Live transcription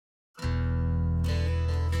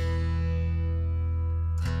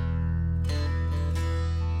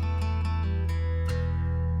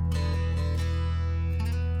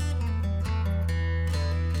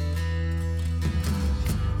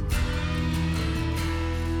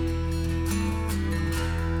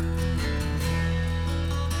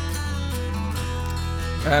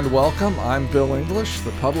And welcome. I'm Bill English,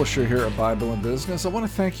 the publisher here at Bible and Business. I want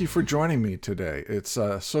to thank you for joining me today. It's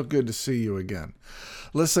so good to see you again.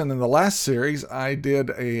 Listen, in the last series, I did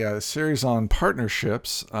a series on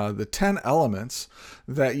partnerships, the 10 elements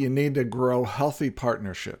that you need to grow healthy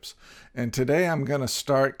partnerships. And today I'm going to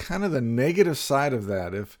start kind of the negative side of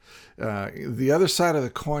that, if the other side of the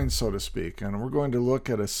coin, so to speak. And we're going to look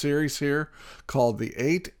at a series here called The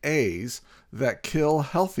 8 A's that kill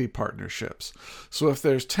healthy partnerships. So if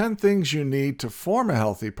there's 10 things you need to form a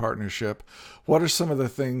healthy partnership, what are some of the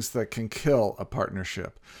things that can kill a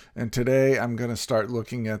partnership? And today I'm going to start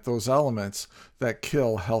looking at those elements that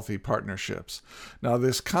kill healthy partnerships. Now,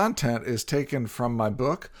 this content is taken from my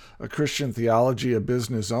book, A Christian Theology of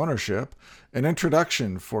Business Ownership, an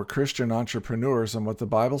introduction for Christian entrepreneurs on what the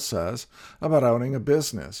Bible says about owning a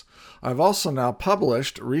business. I've also now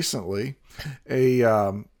published recently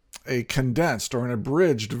a condensed or an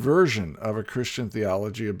abridged version of A Christian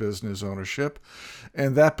Theology of Business Ownership.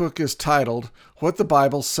 And that book is titled, What the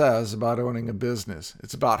Bible Says About Owning a Business.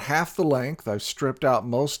 It's about half the length. I've stripped out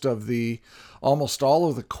almost all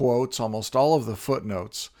of the quotes, almost all of the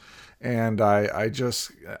footnotes. And I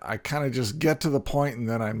kind of just get to the point and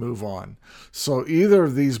then I move on. So either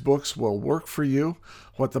of these books will work for you,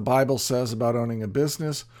 What the Bible Says About Owning a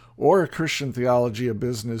Business or A Christian Theology of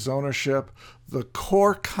Business Ownership. The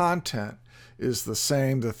core content is the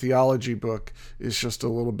same. The theology book is just a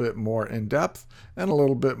little bit more in-depth and a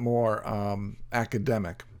little bit more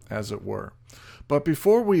academic, as it were. But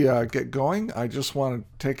before we get going, I just want to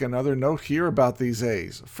take another note here about these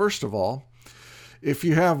A's. First of all, if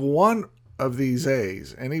you have one of these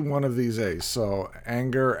A's, any one of these A's, so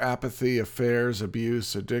anger, apathy, affairs,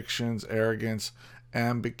 abuse, addictions, arrogance,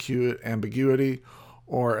 ambiguity,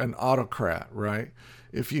 or an autocrat, right?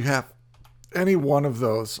 If you have any one of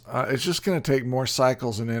those, it's just going to take more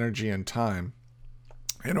cycles and energy and time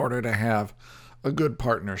in order to have a good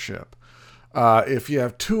partnership. If you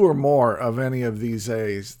have two or more of any of these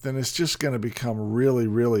A's, then it's just going to become really,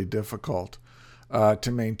 really difficult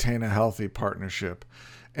to maintain a healthy partnership.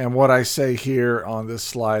 And what I say here on this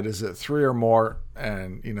slide is that three or more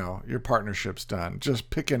and, your partnership's done. Just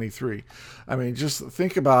pick any three. I mean, just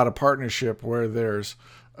think about a partnership where there's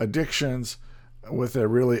addictions with a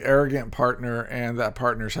really arrogant partner and that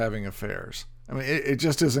partner's having affairs. I mean, it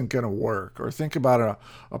just isn't going to work. Or think about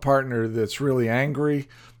a partner that's really angry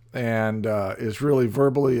and is really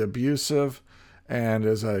verbally abusive and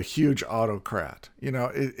is a huge autocrat.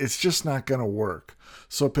 It's just not going to work.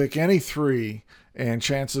 So pick any three and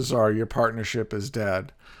chances are your partnership is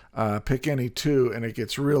dead. Pick any two and it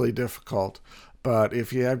gets really difficult. But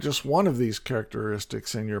if you have just one of these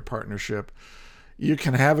characteristics in your partnership, you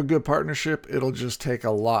can have a good partnership. It'll just take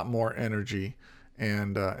a lot more energy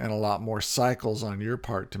and a lot more cycles on your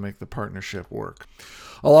part to make the partnership work.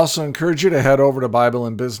 I'll also encourage you to head over to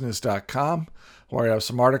BibleandBusiness.com, where I have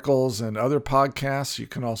some articles and other podcasts. You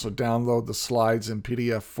can also download the slides in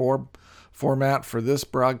PDF format for this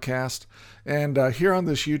broadcast. And here on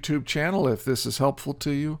this YouTube channel, if this is helpful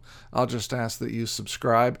to you, I'll just ask that you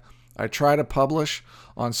subscribe. I try to publish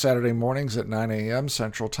on Saturday mornings at 9 a.m.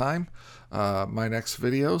 Central Time my next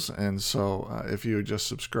videos. And so if you would just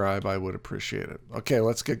subscribe, I would appreciate it. Okay,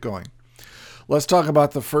 let's get going. Let's talk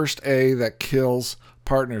about the first A that kills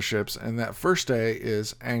partnerships. And that first A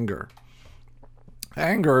is anger.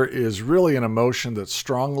 Anger is really an emotion that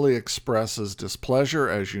strongly expresses displeasure,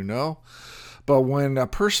 as you know. But when a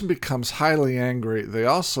person becomes highly angry, they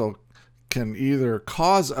also can either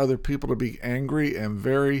cause other people to be angry and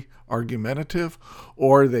very argumentative,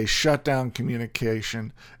 or they shut down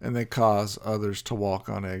communication and they cause others to walk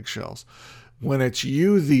on eggshells. When it's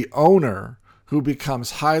you, the owner, who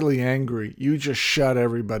becomes highly angry, you just shut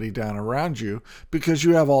everybody down around you because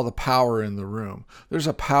you have all the power in the room. There's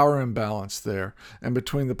a power imbalance there. And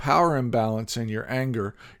between the power imbalance and your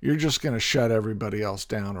anger, you're just going to shut everybody else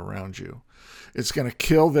down around you. It's going to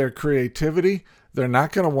kill their creativity. They're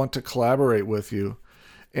not going to want to collaborate with you.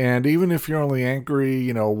 And even if you're only angry,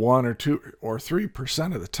 1 or 2 or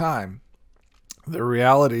 3% of the time, the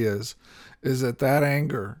reality is that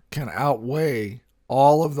anger can outweigh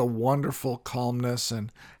all of the wonderful calmness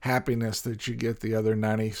and happiness that you get the other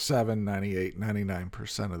 97, 98,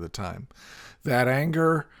 99% of the time. That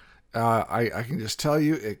anger, I can just tell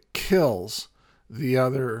you, it kills the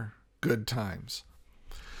other good times.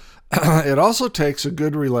 It also takes a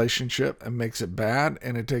good relationship and makes it bad,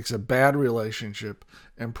 and it takes a bad relationship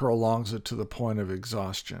and prolongs it to the point of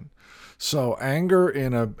exhaustion. So anger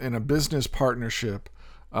in a business partnership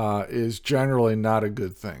is generally not a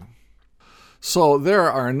good thing. So there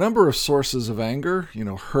are a number of sources of anger,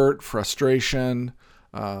 hurt, frustration,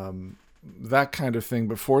 that kind of thing.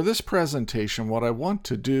 But for this presentation, what I want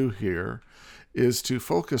to do here is to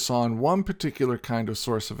focus on one particular kind of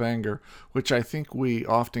source of anger, which I think we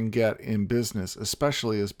often get in business,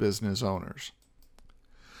 especially as business owners.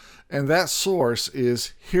 And that source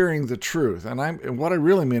is hearing the truth. And what I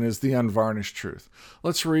really mean is the unvarnished truth.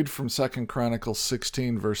 Let's read from 2 Chronicles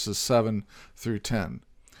 16, verses 7 through 10.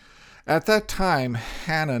 At that time,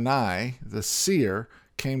 Hanani, the seer,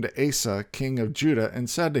 came to Asa, king of Judah, and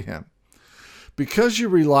said to him, "Because you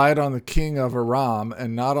relied on the king of Aram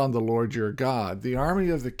and not on the Lord your God, the army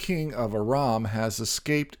of the king of Aram has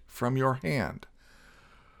escaped from your hand.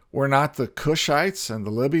 Were not the Cushites and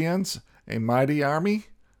the Libyans a mighty army,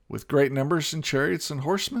 with great numbers in chariots and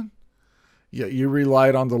horsemen? Yet you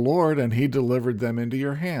relied on the Lord, and he delivered them into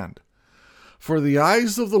your hand. For the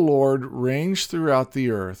eyes of the Lord range throughout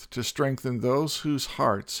the earth to strengthen those whose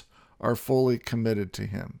hearts are fully committed to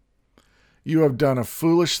him. You have done a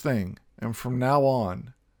foolish thing, and from now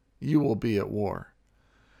on you will be at war."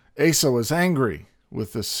 Asa was angry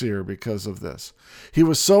with the seer because of this. He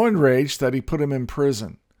was so enraged that he put him in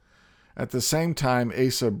prison. At the same time,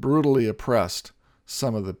 Asa brutally oppressed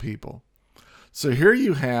some of the people. So here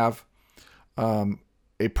you have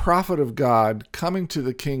a prophet of God coming to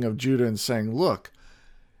the king of Judah and saying, "Look,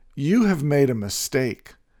 you have made a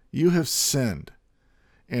mistake. You have sinned.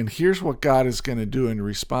 And here's what God is going to do in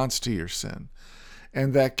response to your sin."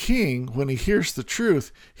 And that king, when he hears the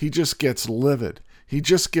truth, he just gets livid. He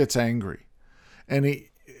just gets angry. And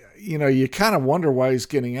you kind of wonder why he's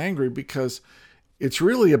getting angry, because it's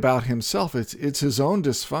really about himself. It's his own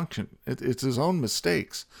dysfunction. It's his own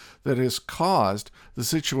mistakes that has caused the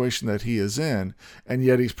situation that he is in, and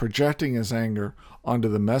yet he's projecting his anger onto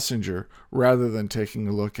the messenger rather than taking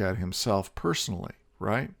a look at himself personally,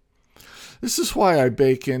 right? This is why I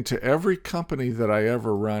bake into every company that I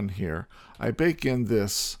ever run here, I bake in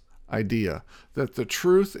this idea that the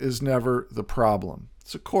truth is never the problem.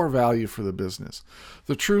 It's a core value for the business.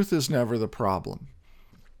 The truth is never the problem.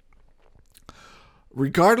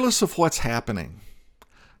 Regardless of what's happening,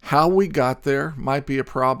 how we got there might be a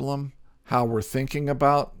problem. How we're thinking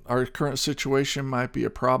about our current situation might be a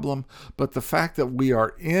problem. But the fact that we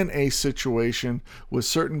are in a situation with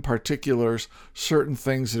certain particulars, certain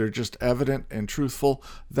things that are just evident and truthful,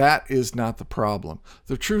 that is not the problem.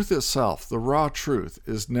 The truth itself, the raw truth,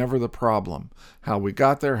 is never the problem. How we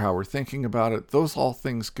got there, how we're thinking about it, those all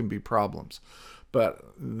things can be problems. But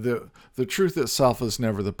the truth itself is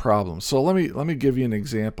never the problem. So let me give you an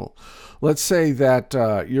example. Let's say that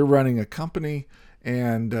you're running a company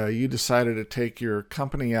and you decided to take your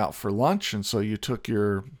company out for lunch, and so you took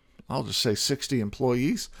your, I'll just say 60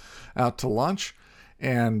 employees out to lunch,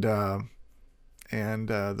 and the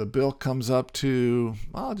bill comes up to,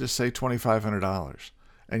 I'll just say $2,500.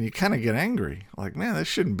 And you kind of get angry, like, man, this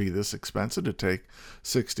shouldn't be this expensive to take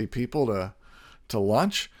 60 people to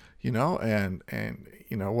lunch. And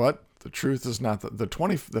you know what? The truth is not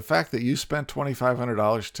the fact that you spent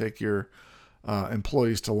 $2,500 to take your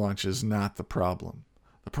employees to lunch is not the problem.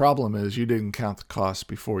 The problem is you didn't count the costs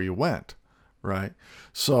before you went, right?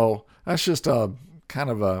 So that's just a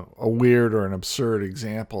kind of a weird or an absurd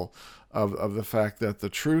example of the fact that the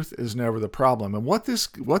truth is never the problem. And what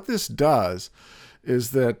this does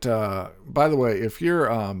is that, by the way, if you're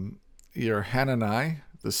Hanani,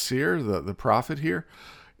 the seer, the prophet here,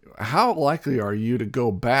 how likely are you to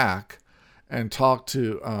go back and talk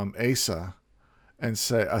to Asa and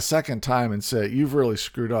say a second time and say, "You've really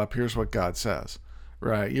screwed up. Here's what God says,"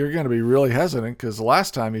 right? You're going to be really hesitant because the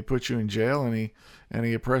last time he put you in jail and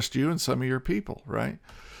he oppressed you and some of your people, right?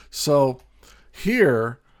 So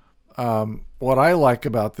here, what I like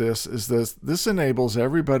about this is this enables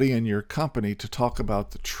everybody in your company to talk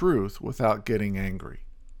about the truth without getting angry.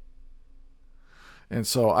 And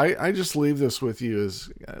so I just leave this with you as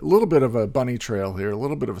a little bit of a bunny trail here, a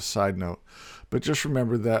little bit of a side note. But just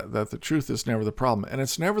remember that the truth is never the problem. And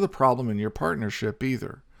it's never the problem in your partnership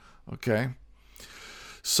either. Okay?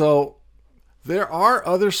 So there are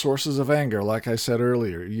other sources of anger, like I said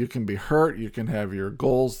earlier. You can be hurt. You can have your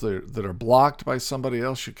goals that are blocked by somebody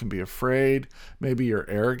else. You can be afraid. Maybe you're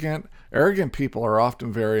arrogant. Arrogant people are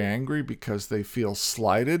often very angry because they feel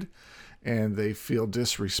slighted and they feel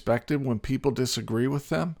disrespected when people disagree with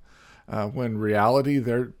them. When in reality,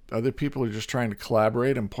 other people are just trying to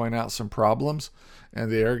collaborate and point out some problems,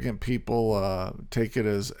 and the arrogant people take it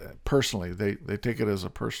as personally. They take it as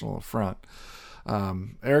a personal affront.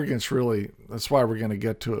 Arrogance really, that's why we're going to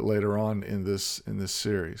get to it later on in this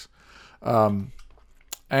series.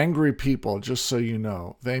 Angry people, just so you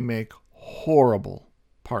know, they make horrible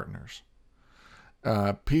partners.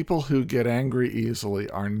 People who get angry easily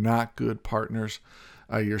are not good partners.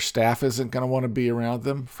 Your staff isn't going to want to be around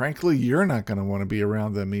them. Frankly, you're not going to want to be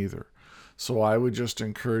around them either. So I would just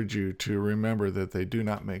encourage you to remember that they do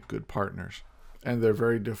not make good partners, and they're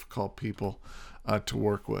very difficult people to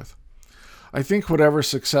work with. I think whatever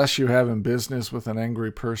success you have in business with an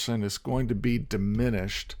angry person is going to be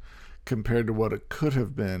diminished compared to what it could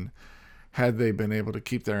have been had they been able to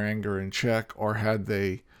keep their anger in check, or had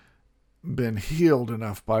they been healed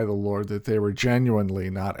enough by the Lord that they were genuinely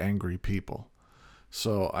not angry people.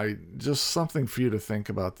 So just something for you to think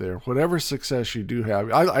about there. Whatever success you do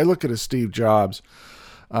have, I look at a Steve Jobs,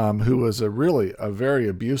 who was a very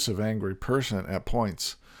abusive, angry person at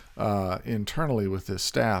points internally with his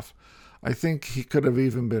staff. I think he could have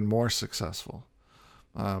even been more successful.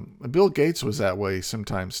 Bill Gates was that way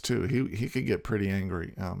sometimes too. He could get pretty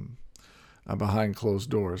angry behind closed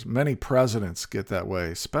doors. Many presidents get that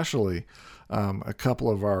way, especially a couple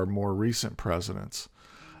of our more recent presidents.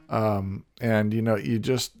 And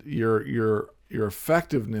your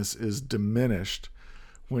effectiveness is diminished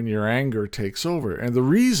when your anger takes over. And the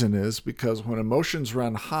reason is because when emotions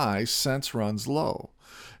run high, sense runs low.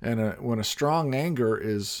 And when a strong anger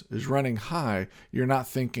is running high, you're not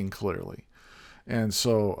thinking clearly. And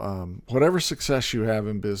so whatever success you have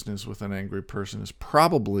in business with an angry person is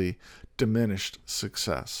probably diminished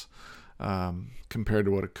success compared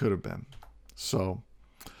to what it could have been. So,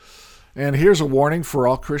 and here's a warning for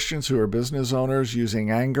all Christians who are business owners: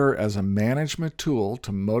 using anger as a management tool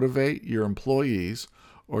to motivate your employees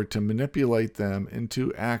or to manipulate them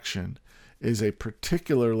into action is a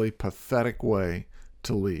particularly pathetic way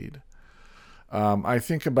to lead. I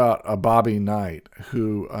think about a Bobby Knight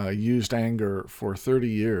who used anger for 30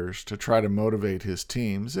 years to try to motivate his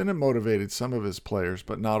teams, and it motivated some of his players,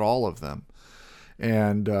 but not all of them.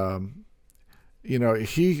 And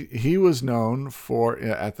he was known for,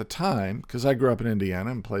 at the time, because I grew up in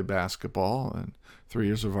Indiana and played basketball and 3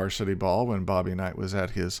 years of varsity ball when Bobby Knight was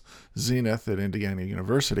at his zenith at Indiana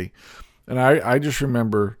University. And I just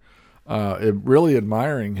remember really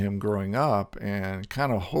admiring him growing up and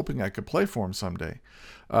kind of hoping I could play for him someday.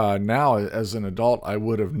 Now, as an adult, I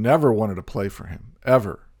would have never wanted to play for him,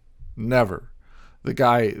 ever, never. The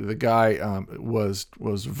guy was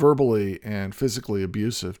verbally and physically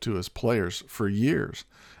abusive to his players for years,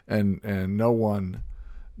 and no one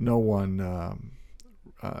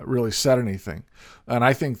really said anything. And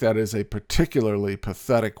I think that is a particularly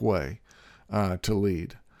pathetic way to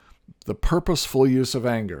lead. The purposeful use of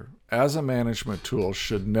anger as a management tool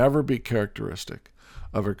should never be characteristic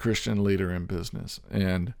of a Christian leader in business.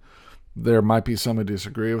 And there might be some who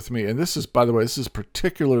disagree with me. And this is, by the way, this is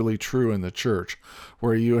particularly true in the church,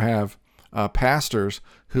 where you have pastors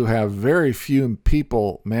who have very few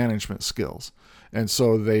people management skills. And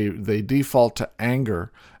so they default to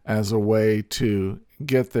anger as a way to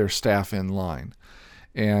get their staff in line.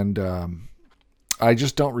 And I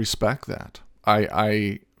just don't respect that.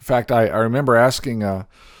 In fact, I remember asking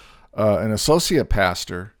an associate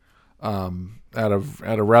pastor at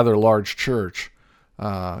a rather large church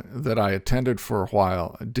that I attended for a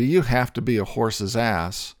while, do you have to be a horse's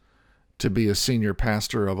ass to be a senior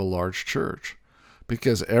pastor of a large church?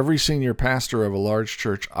 Because every senior pastor of a large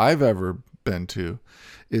church I've ever been to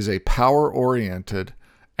is a power-oriented,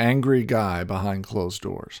 angry guy behind closed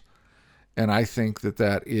doors. And I think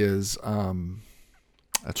that is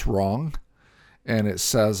that's wrong. And it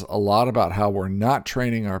says a lot about how we're not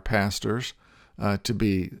training our pastors to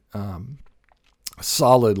be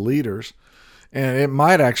solid leaders. And it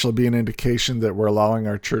might actually be an indication that we're allowing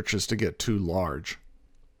our churches to get too large.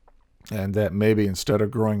 And that maybe instead of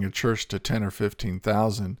growing a church to 10 or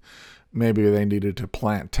 15,000, maybe they needed to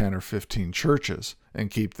plant 10 or 15 churches and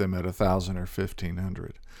keep them at 1,000 or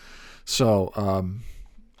 1,500. So,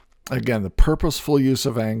 again, the purposeful use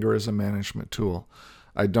of anger as a management tool.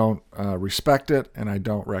 I don't respect it, and I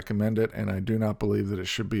don't recommend it, and I do not believe that it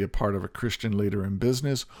should be a part of a Christian leader in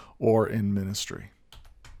business or in ministry.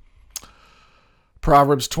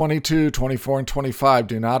 Proverbs 22, 24, and 25,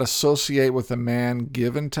 do not associate with a man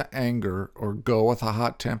given to anger, or go with a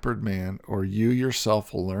hot-tempered man, or you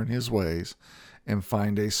yourself will learn his ways and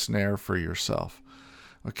find a snare for yourself.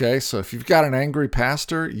 Okay, so if you've got an angry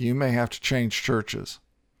pastor, you may have to change churches.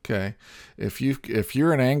 Okay, if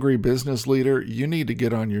you're an angry business leader, you need to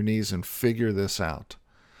get on your knees and figure this out,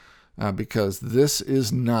 because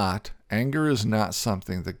anger is not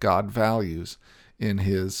something that God values in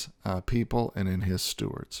his people and in his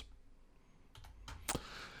stewards.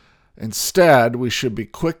 Instead, we should be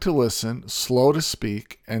quick to listen, slow to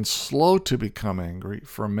speak, and slow to become angry,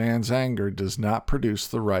 for man's anger does not produce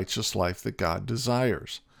the righteous life that God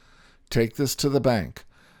desires. Take this to the bank.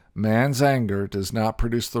 Man's anger does not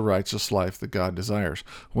produce the righteous life that God desires.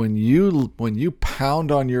 When you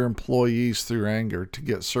pound on your employees through anger to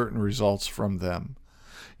get certain results from them,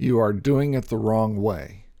 you are doing it the wrong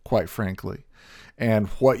way, quite frankly. And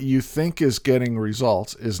what you think is getting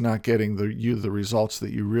results is not getting the results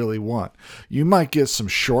that you really want. You might get some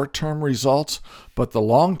short-term results, but the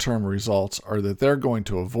long-term results are that they're going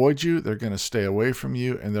to avoid you, they're going to stay away from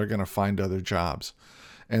you, and they're going to find other jobs.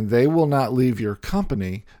 And they will not leave your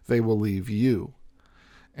company, they will leave you.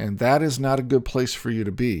 And that is not a good place for you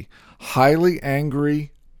to be. Highly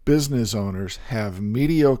angry business owners have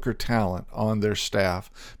mediocre talent on their staff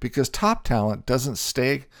because top talent doesn't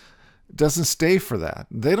stay for that.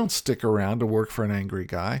 They don't stick around to work for an angry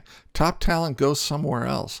guy. Top talent goes somewhere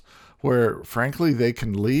else where, frankly, they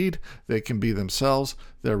can lead, they can be themselves,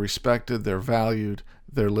 they're respected, they're valued,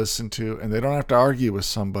 they're listened to, and they don't have to argue with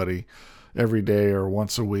somebody every day or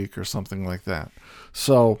once a week or something like that.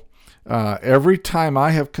 So every time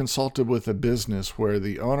I have consulted with a business where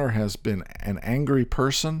the owner has been an angry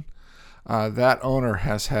person, that owner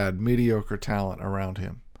has had mediocre talent around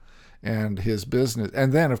him and his business.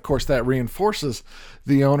 And then, of course, that reinforces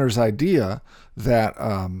the owner's idea that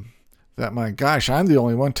my gosh, I'm the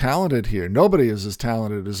only one talented here. Nobody is as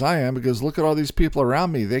talented as I am because look at all these people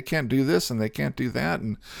around me. They can't do this and they can't do that,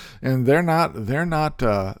 and they're not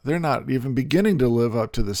even beginning to live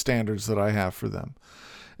up to the standards that I have for them.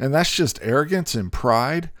 And that's just arrogance and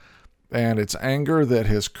pride, and it's anger that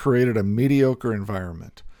has created a mediocre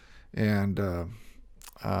environment. And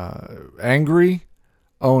angry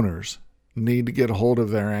owners need to get a hold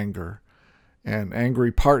of their anger, and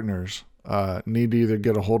angry partners need to either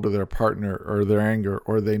get a hold of their partner or their anger,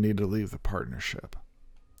 or they need to leave the partnership.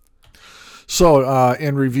 So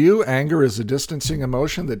in review, anger is a distancing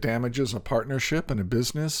emotion that damages a partnership and a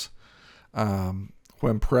business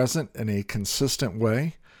when present in a consistent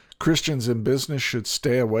way. Christians in business should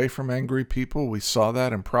stay away from angry people. We saw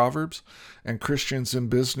that in Proverbs. And Christians in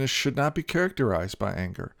business should not be characterized by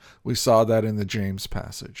anger. We saw that in the James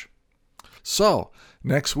passage. So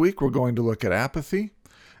next week, we're going to look at apathy.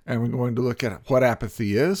 And we're going to look at what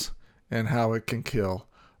apathy is and how it can kill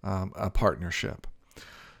a partnership.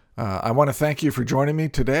 I want to thank you for joining me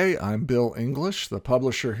today. I'm Bill English, the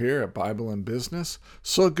publisher here at Bible in Business.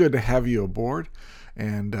 So good to have you aboard.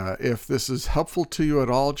 And if this is helpful to you at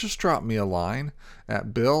all, just drop me a line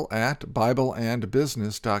at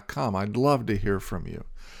bill@bibleandbusiness.com. I'd love to hear from you.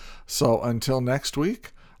 So until next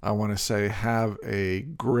week, I want to say have a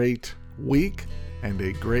great week and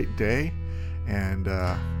a great day. And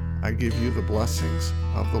I give you the blessings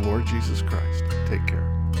of the Lord Jesus Christ. Take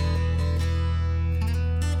care.